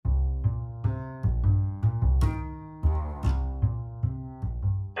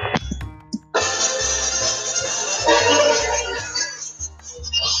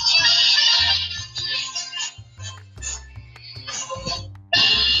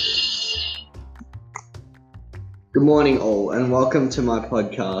Good morning, all, and welcome to my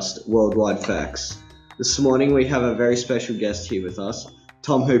podcast, Worldwide Facts. This morning we have a very special guest here with us,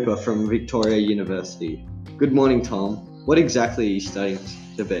 Tom Hooper from Victoria University. Good morning, Tom. What exactly are you studying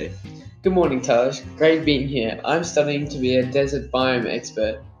to be? Good morning, Taj. Great being here. I'm studying to be a desert biome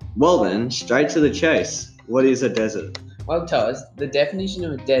expert. Well then, straight to the chase. What is a desert? Well, Taj, the definition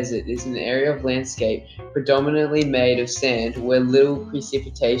of a desert is an area of landscape predominantly made of sand where little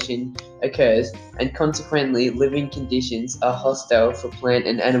precipitation occurs and consequently living conditions are hostile for plant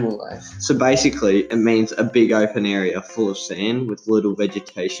and animal life. So basically, it means a big open area full of sand with little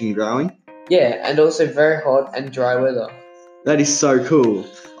vegetation growing? Yeah, and also very hot and dry weather. That is so cool.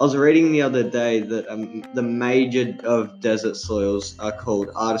 I was reading the other day that the major of desert soils are called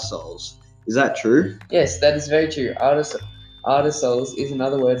artisols. Is that true? Yes, that is very true. Artisols is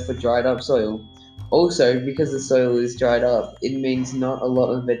another word for dried up soil. Also, because the soil is dried up, it means not a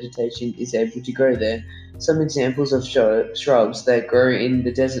lot of vegetation is able to grow there. Some examples of shrubs that grow in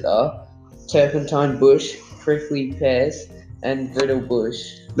the desert are turpentine bush, prickly pears, and brittle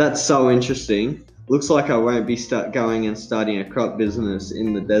bush. That's so interesting. Looks like I won't be going and starting a crop business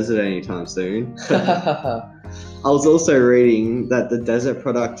in the desert anytime soon. I was also reading that the desert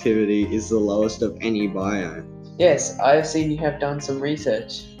productivity is the lowest of any biome. Yes, I have seen you have done some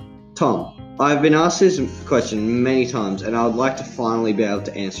research. Tom, I've been asked this question many times and I would like to finally be able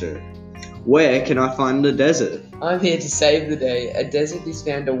to answer it. Where can I find the desert? I'm here to save the day. A desert is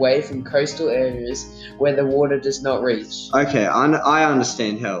found away from coastal areas where the water does not reach. Okay, I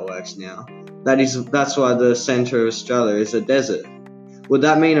understand how it works now. That's why the centre of Australia is a desert. Would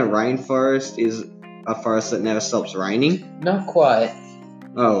that mean a rainforest is a forest that never stops raining? Not quite.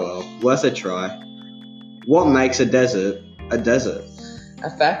 Oh well, worth a try. What makes a desert a desert? A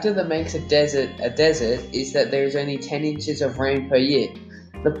factor that makes a desert is that there is only 10 inches of rain per year.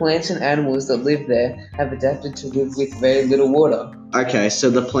 The plants and animals that live there have adapted to live with very little water. Okay, so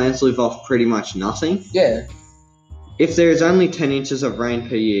the plants live off pretty much nothing? Yeah. If there is only 10 inches of rain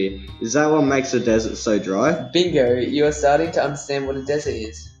per year, is that what makes a desert so dry? Bingo, you are starting to understand what a desert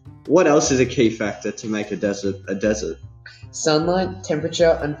is. What else is a key factor to make a desert a desert? Sunlight,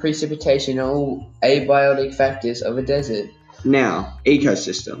 temperature, and precipitation are all abiotic factors of a desert. Now,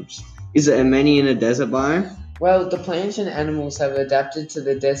 ecosystems. Is there many in a desert biome? Well, the plants and animals have adapted to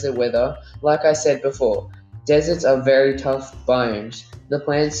the desert weather. Like I said before, deserts are very tough biomes. The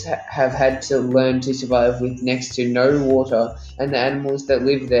plants have had to learn to survive with next to no water, and the animals that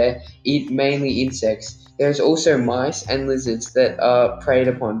live there eat mainly insects. There is also mice and lizards that are preyed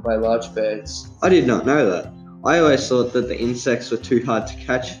upon by large birds. I did not know that. I always thought that the insects were too hard to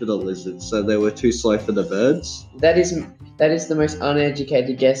catch for the lizards, so they were too slow for the birds. That is the most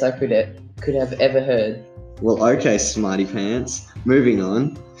uneducated guess I could have ever heard. Well, okay, smarty pants. Moving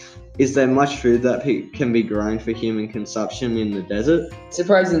on. Is there much food that can be grown for human consumption in the desert?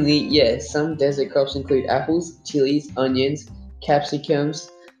 Surprisingly, yes. Some desert crops include apples, chilies, onions, capsicums,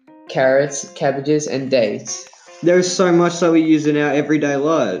 carrots, cabbages, and dates. There is so much that we use in our everyday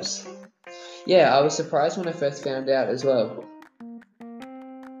lives. Yeah, I was surprised when I first found out as well.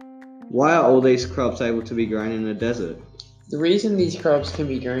 Why are all these crops able to be grown in the desert? The reason these crops can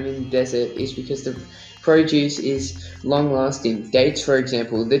be grown in the desert is because the produce is long-lasting. Dates, for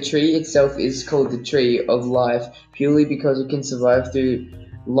example, the tree itself is called the tree of life purely because it can survive through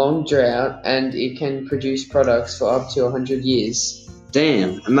long drought and it can produce products for up to 100 years.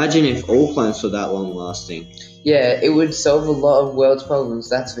 Damn, imagine if all plants were that long-lasting. Yeah, it would solve a lot of world's problems,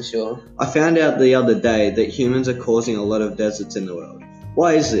 that's for sure. I found out the other day that humans are causing a lot of deserts in the world.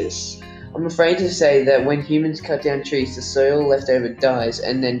 Why is this? I'm afraid to say that when humans cut down trees, the soil left over dies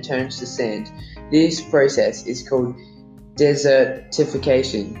and then turns to sand. This process is called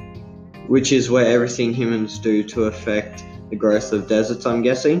desertification. Which is where everything humans do to affect the growth of deserts, I'm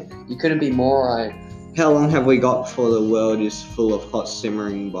guessing? You couldn't be more right. How long have we got before the world is full of hot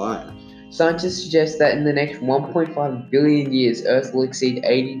simmering biomes? Scientists suggest that in the next 1.5 billion years, Earth will exceed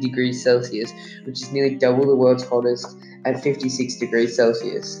 80 degrees Celsius, which is nearly double the world's hottest at 56 degrees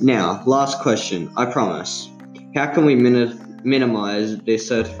Celsius. Now, last question, I promise. How can we minimize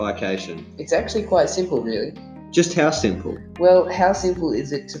desertification? It's actually quite simple, really. Just how simple? Well, how simple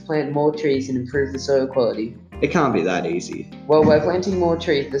is it to plant more trees and improve the soil quality? It can't be that easy. Well, by planting more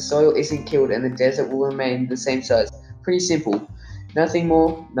trees, the soil isn't killed and the desert will remain the same size. Pretty simple. Nothing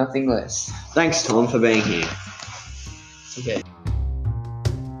more, nothing less. Thanks, Tom, for being here. Okay.